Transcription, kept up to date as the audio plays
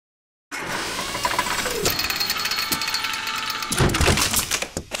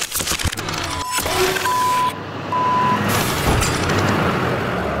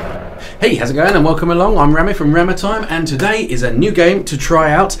Hey, how's it going and welcome along. I'm Remy from Rematime and today is a new game to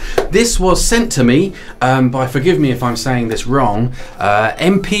try out. This was sent to me by, forgive me if I'm saying this wrong,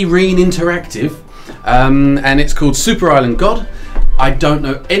 MP Reen Interactive, and it's called Super Island God. I don't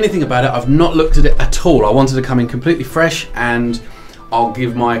know anything about it, I've not looked at it at all. I wanted to come in completely fresh and I'll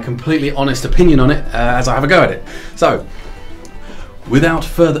give my completely honest opinion on it as I have a go at it. So, without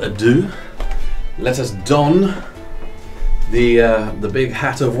further ado, let us don the big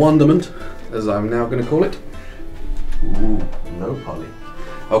hat of wonderment, as I'm now going to call it. Ooh, no poly.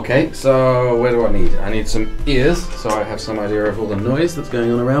 Okay, so where do I need? I need some ears, so I have some idea of all the noise that's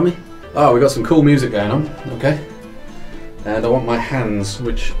going on around me. Oh, we got some cool music going on. Okay. And I want my hands,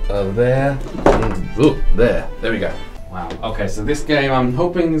 which are there and ooh, there. There we go. Wow. Okay, so this game I'm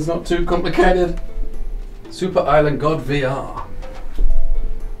hoping is not too complicated. Super Island God VR.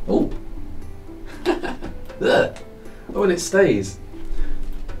 Oh. Oh, and it stays.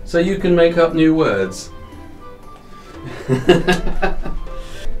 So you can make up new words.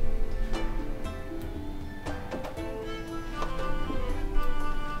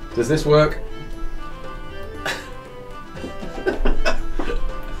 Does this work?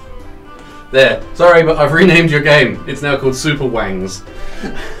 There. Sorry, but I've renamed your game. It's now called Super Wangs.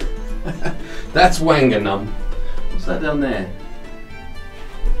 That's Wanganum. What's that down there?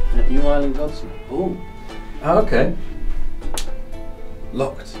 That New Island Godsman. Oh. Okay.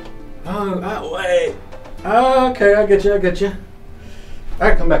 Locked. Oh, that way. Oh, okay, I get you, I get you.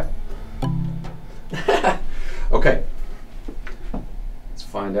 Alright, come back. Okay. Let's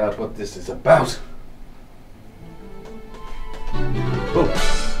find out what this is about. Oh.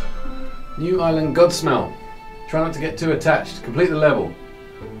 New Island God smell. Try not to get too attached. Complete the level.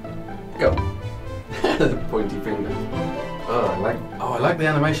 Go. The pointy finger. Oh, I like the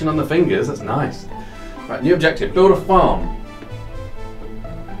animation on the fingers. That's nice. Right, new objective. Build a farm.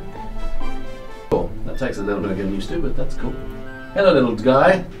 Cool. That takes a little bit of getting used to, but that's cool. Hello, little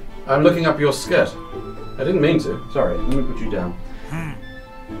guy. I'm looking up your skirt. I didn't mean to. Sorry. Let me put you down.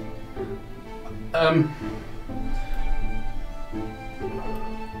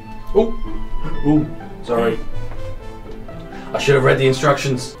 Oh, sorry. I should have read the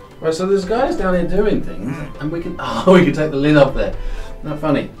instructions. Right, so there's guys down here doing things, and we can take the lid off there. Not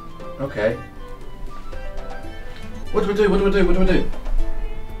funny. Okay. What do we do? What do we do? What do we do?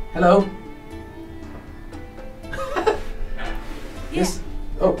 Hello? Yes.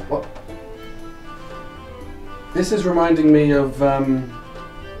 Oh, what? This is reminding me of the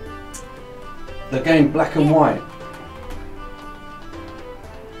game Black and White.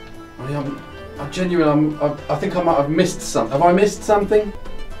 I think I might have missed something. Have I missed something?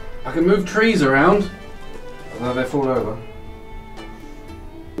 I can move trees around, although they fall over.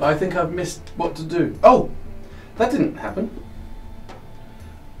 I think I've missed what to do. Oh! That didn't happen.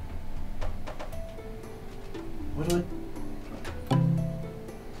 What do I...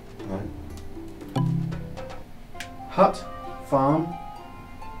 Right. Hut, farm.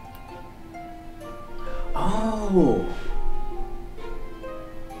 Oh!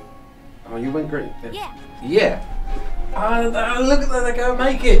 Oh, you went great. Yeah. Yeah. Look at that, they go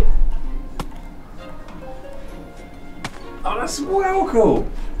make it. Oh, that's well cool.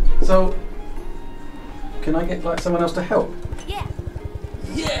 So, can I get like someone else to help? Yeah.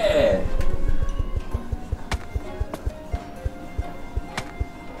 Yeah.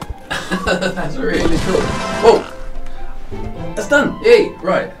 That's really cool. Whoa. That's done. Yay.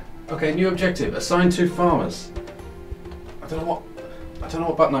 Right. Okay. New objective. Assign 2 farmers. I don't know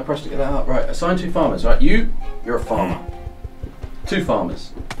what button I pressed to get that up. Right. Assign 2 farmers. Right. You're a farmer. 2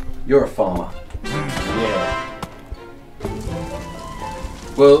 farmers. You're a farmer. Yeah.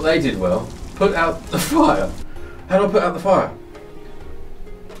 Well, they did well. Put out the fire. How do I put out the fire?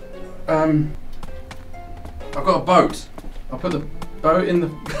 I've got a boat. I'll put the boat in the...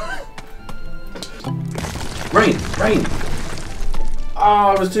 Rain! Rain!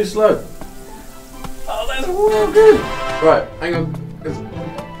 Oh, I was too slow. Oh, that's real good. Right, hang on.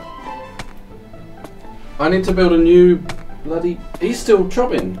 I need to build a new bloody... He's still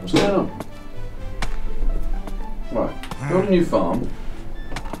chopping. What's going on? Right, build a new farm.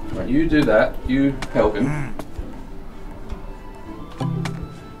 Right, you do that. You help him.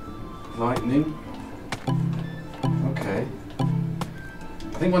 Lightning. Okay.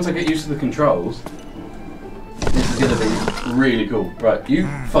 I think once I get used to the controls, this is going to be really cool. Right, you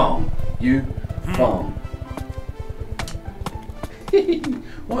farm. You farm.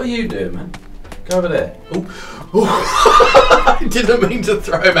 What are you doing, man? Go over there. Oh, I didn't mean to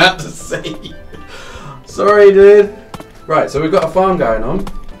throw him out to sea. Sorry, dude. Right, so we've got a farm going on.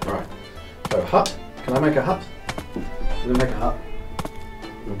 Right. So hut. Can I make a hut? I'm gonna make a hut.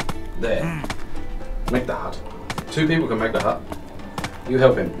 There. Make the hut. 2 people can make the hut. You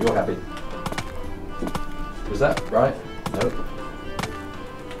help him. You're happy. Was that right? No.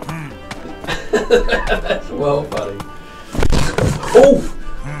 That's well funny. Oh!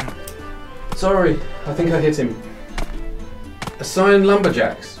 Sorry, I think I hit him. Assign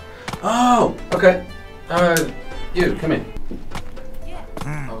lumberjacks. Oh, okay. You, come in.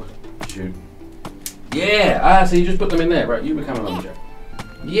 Oh, shoot. Yeah, so you just put them in there, right? You become a lumberjack.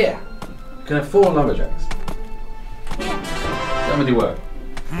 Yeah. You can have 4 lumberjacks. How many work?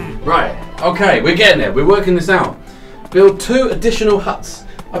 Right, okay, we're getting there. We're working this out. Build 2 additional huts.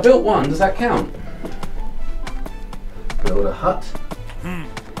 I built 1, does that count? Build a hut.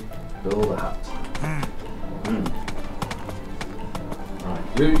 Build a hut.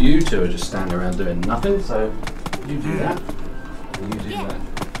 Right, you 2 are just standing around doing nothing, so you do that. And you do that.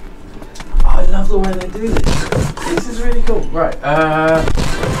 Oh, I love the way they do this. This is really cool. Right,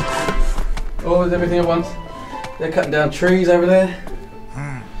 oh, is everything at once? They're cutting down trees over there.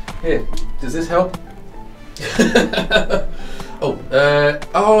 Here, does this help? I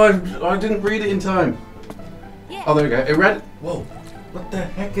didn't read it in time. Oh, there we go. Whoa, what the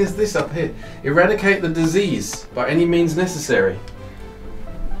heck is this up here? Eradicate the disease by any means necessary.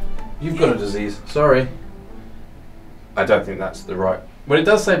 You've got a disease. Sorry. I don't think that's the right. Well, it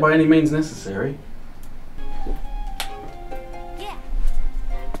does say by any means necessary.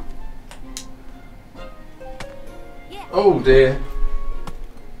 Oh dear.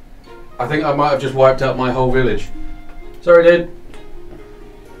 I think I might have just wiped out my whole village. Sorry, dude.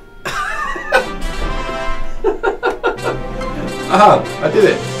 Ah, I did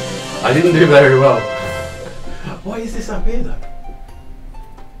it. I didn't do very well. Why is this up here though?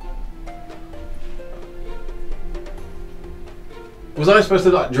 Was I supposed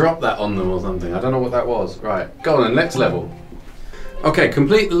to like drop that on them or something? I don't know what that was. Right, go on then, next level. Okay,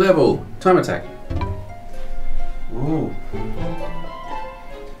 complete the level. Time attack. Ooh.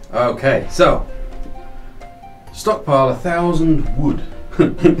 Okay, so stockpile 1,000 wood.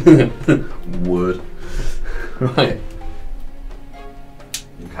 Wood. Right.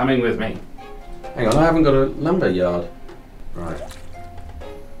 You're coming with me. Hang on, I haven't got a lumber yard. Right.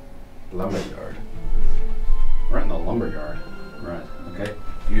 Lumber yard. Right in the lumber yard. Right, okay.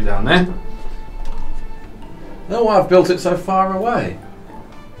 You down there. Oh, I've built it so far away.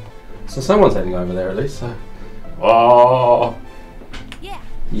 So someone's heading over there at least, so. Oh!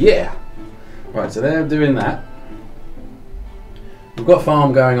 Yeah! Right, so they're doing that. We've got a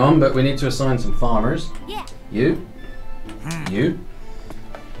farm going on, but we need to assign some farmers. Yeah. You. You.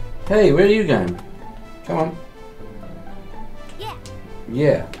 Hey, where are you going? Come on. Yeah.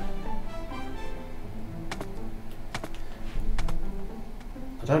 Yeah.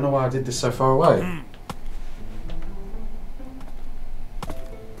 I don't know why I did this so far away.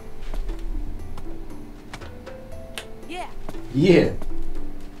 Yeah. Yeah.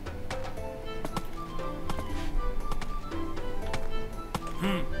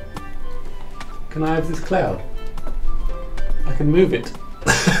 Can I have this cloud? I can move it.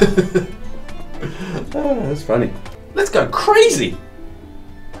 Oh, that's funny. Let's go crazy!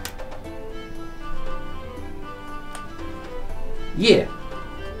 Yeah.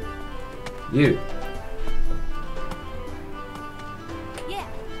 You. Yeah.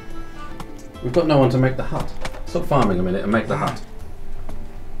 We've got no one to make the hut. Stop farming a minute and make the hut.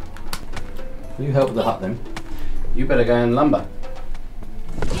 Will you help the hut then? You better go and lumber.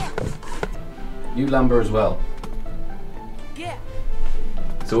 Yeah. You lumber as well. Yeah.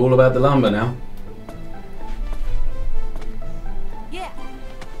 It's all about the lumber now. Yeah.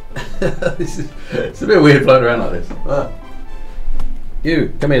 It's a bit weird floating around like this.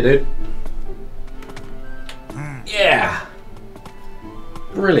 You, come here, dude. Yeah!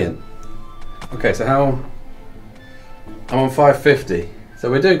 Brilliant. Okay, so how... I'm on 550. So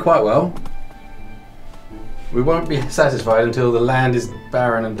we're doing quite well. We won't be satisfied until the land is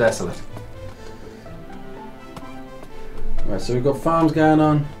barren and desolate. Right, so we've got farms going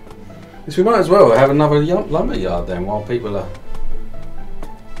on. Yes, we might as well have another lumber yard then while people are...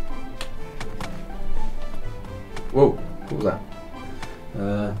 Whoa, what was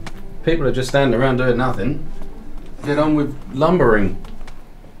that? People are just standing around doing nothing. Get on with lumbering.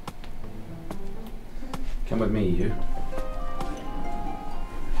 Come with me, you.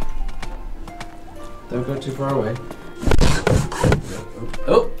 Don't go too far away.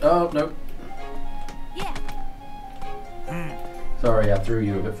 Oh, no. Yeah. Sorry, I threw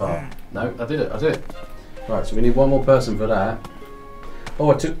you a bit far. No, I did it. Right, so we need one more person for that.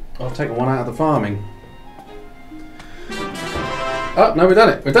 Oh, I'll take one out of the farming. Oh, no, we've done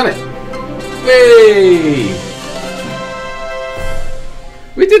it. Yay!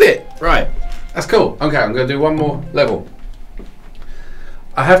 We did it! Right, that's cool. Okay, I'm going to do one more level.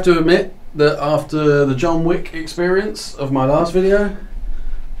 I have to admit that after the John Wick experience of my last video,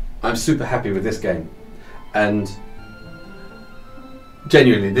 I'm super happy with this game. And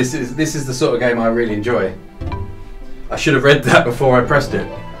genuinely, this is the sort of game I really enjoy. I should have read that before I pressed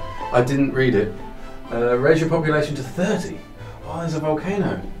it. I didn't read it. Raise your population to 30. Oh, there's a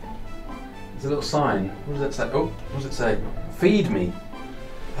volcano. There's a little sign. What does it say? Oh, what does it say? Feed me.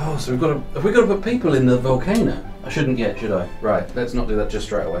 Oh, so have we got to put people in the volcano? I shouldn't yet, should I? Right, let's not do that just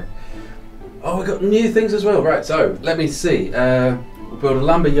straight away. Oh, we've got new things as well. Right, so let me see. We'll build a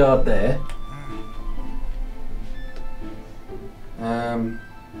lumber yard there.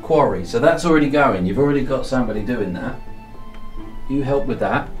 Quarry. So that's already going. You've already got somebody doing that. You help with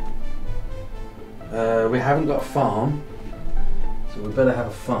that. We haven't got a farm, so we better have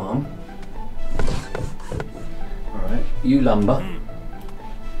a farm. Alright, you lumber.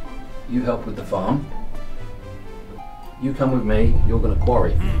 You help with the farm. You come with me, you're going to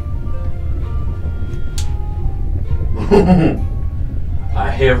quarry.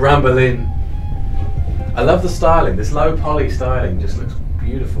 I hear rumbling. I love the styling, this low poly styling just looks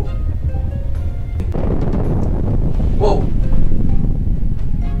beautiful. Whoa!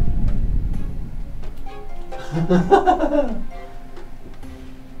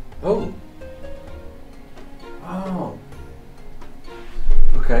 Oh. Oh.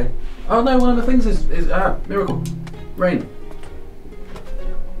 Okay. Oh no, one of the things is miracle. Rain.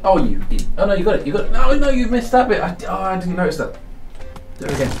 Oh, oh no, you got it. You got it. No, you've missed that bit. I didn't notice that. Do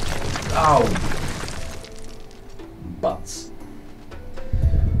it again. Oh. Butts.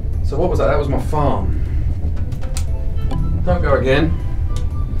 So what was that? That was my farm. Don't go again.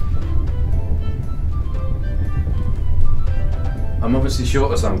 I'm obviously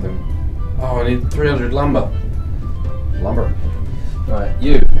short of something. Oh, I need 300 lumber. Lumber. Right,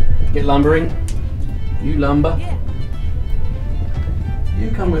 you get lumbering. You lumber.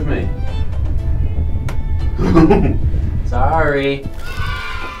 You come with me. Sorry.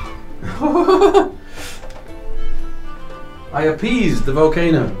 I appeased the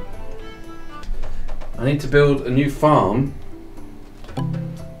volcano. I need to build a new farm.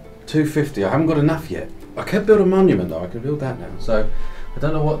 250. I haven't got enough yet. I can't build a monument though. I can build that now. So I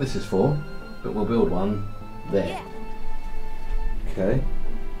don't know what this is for, but we'll build one there. Okay.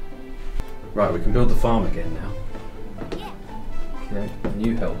 Right, we can build the farm again now. Okay, and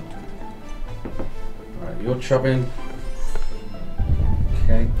you help. Right, you're chopping.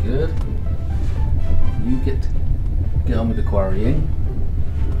 Okay, good. You get on with the quarrying.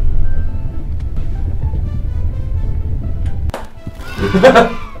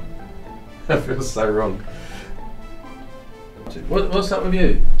 That feels so wrong. What's up with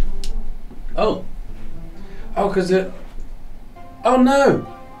you? Oh, because it. Oh no!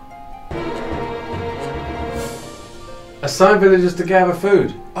 Assign villagers to gather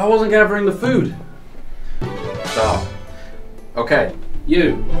food. I wasn't gathering the food. Oh. Okay,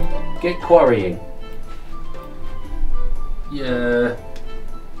 you get quarrying. Yeah.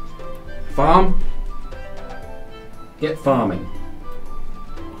 Farm. Get farming.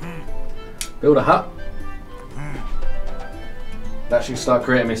 Build a hut. That should start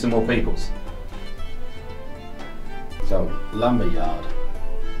creating me some more peoples. So, lumber yard.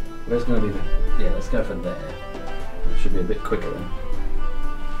 Where's going to be the... Yeah, let's go for there. That should be a bit quicker then.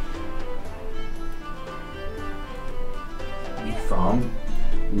 New farm.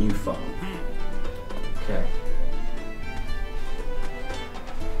 New farm. Okay.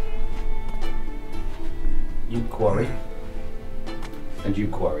 You quarry. And you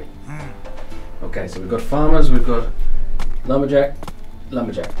quarry. Okay, so we've got farmers, we've got lumberjack,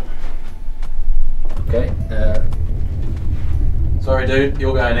 lumberjack. Okay. Sorry, dude,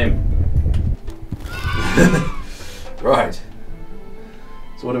 you're going in. Right.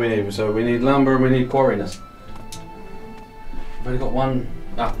 So what do we need? So we need lumber and we need quarriness. We've only got one.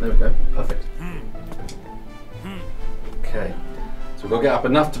 Ah, there we go. Perfect. Okay. So we've got to get up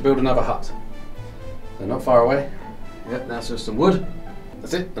enough to build another hut. They're not far away. Yep, now it's just some wood.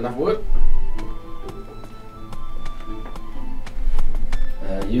 That's it, enough wood.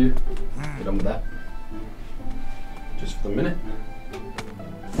 You get on with that. Just for the minute.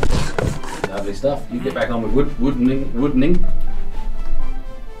 Lovely stuff. You get back on with woodening.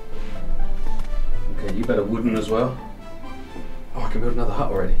 Okay, you better wooden as well. Oh, I can build another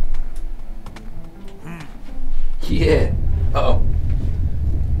hut already. Yeah. Uh-oh.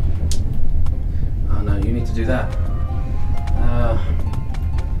 Oh no, you need to do that.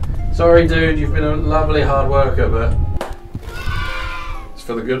 Sorry dude, you've been a lovely hard worker, but it's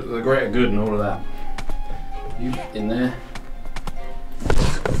for the good, the greater good and all of that. You in there.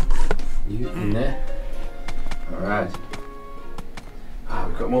 You in there. Alright. Ah,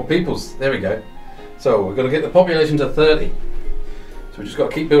 we've got more peoples. There we go. So we've got to get the population to 30. So we've just got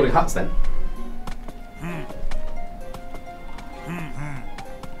to keep building huts then.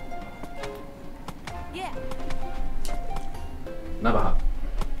 Yeah. Another hut.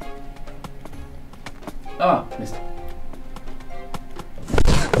 Ah, missed.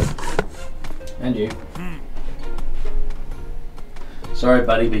 And you. Sorry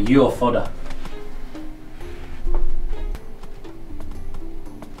buddy, but you're fodder.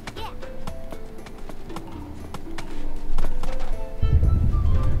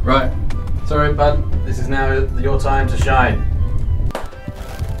 Right, sorry bud, this is now your time to shine.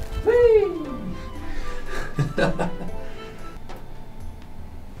 Whee!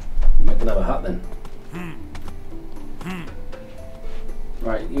 Make another hut then.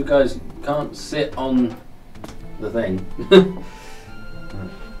 Right, you guys can't sit on the thing.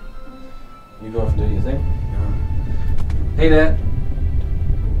 You go off and do your thing. Hey there.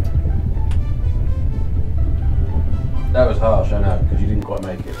 That was harsh, I know, because you didn't quite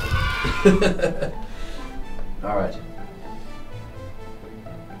make it. Alright.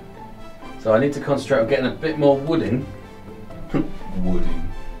 So I need to concentrate on getting a bit more wood in. Wood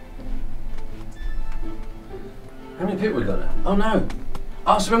in. How many people we got now? Oh no!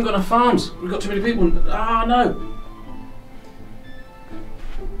 Oh, so we haven't got enough farms. We've got too many people. Ah, no!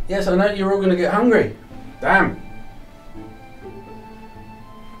 Yes, I know you're all going to get hungry. Damn!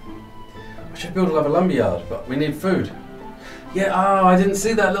 I should build another lumberyard, but we need food. Yeah, oh, I didn't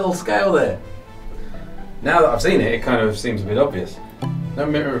see that little scale there. Now that I've seen it, it kind of seems a bit obvious. No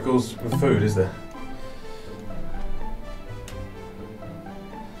miracles with food, is there?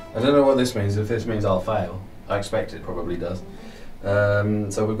 I don't know what this means, if this means I'll fail. I expect it probably does.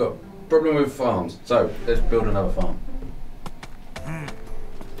 So we've got a problem with farms. So, let's build another farm.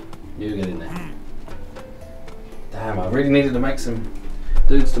 You get in there. Damn, I really needed to make some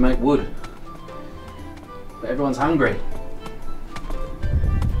dudes to make wood. But everyone's hungry.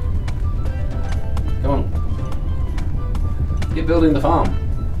 Come on. Get building the farm.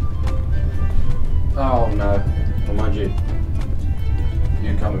 Oh no. Well, mind you.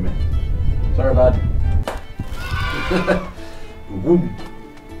 You come with me. Sorry, bud.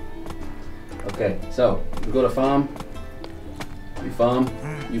 Okay, so we've got a farm. You farm.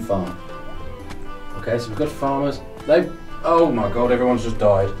 You farm. Okay, so we've got farmers. They've. Oh my god, everyone's just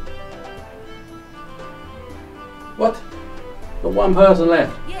died. What? Got one person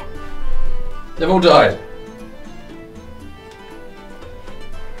left. Yeah. They've all died.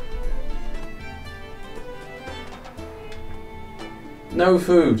 No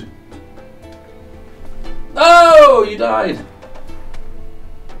food. Oh, you died.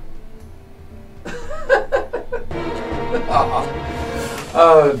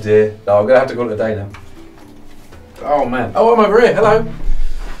 Oh dear. No, I'm gonna have to call it a day now. Oh man. Oh, I'm over here. Hello.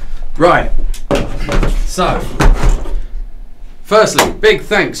 Right. So, firstly, big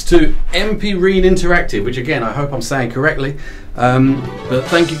thanks to MP Reen Interactive, which again I hope I'm saying correctly. But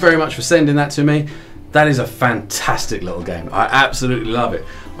thank you very much for sending that to me. That is a fantastic little game. I absolutely love it.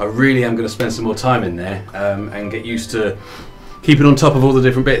 I really am going to spend some more time in there and get used to keeping on top of all the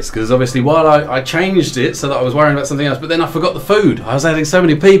different bits, because obviously while I changed it so that I was worrying about something else, but then I forgot the food. I was adding so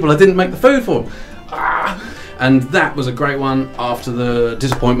many people, I didn't make the food for them. And that was a great one after the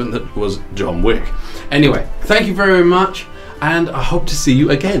disappointment that was John Wick. Anyway, thank you very much, and I hope to see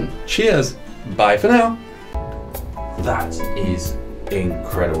you again. Cheers. Bye for now. That is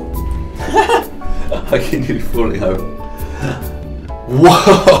incredible. I can nearly falling over.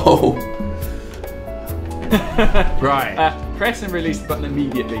 Whoa! Right. Press and release the button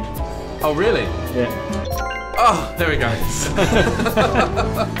immediately. Oh, really? Yeah. Oh, there we go.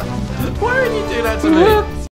 Why would you do that to me?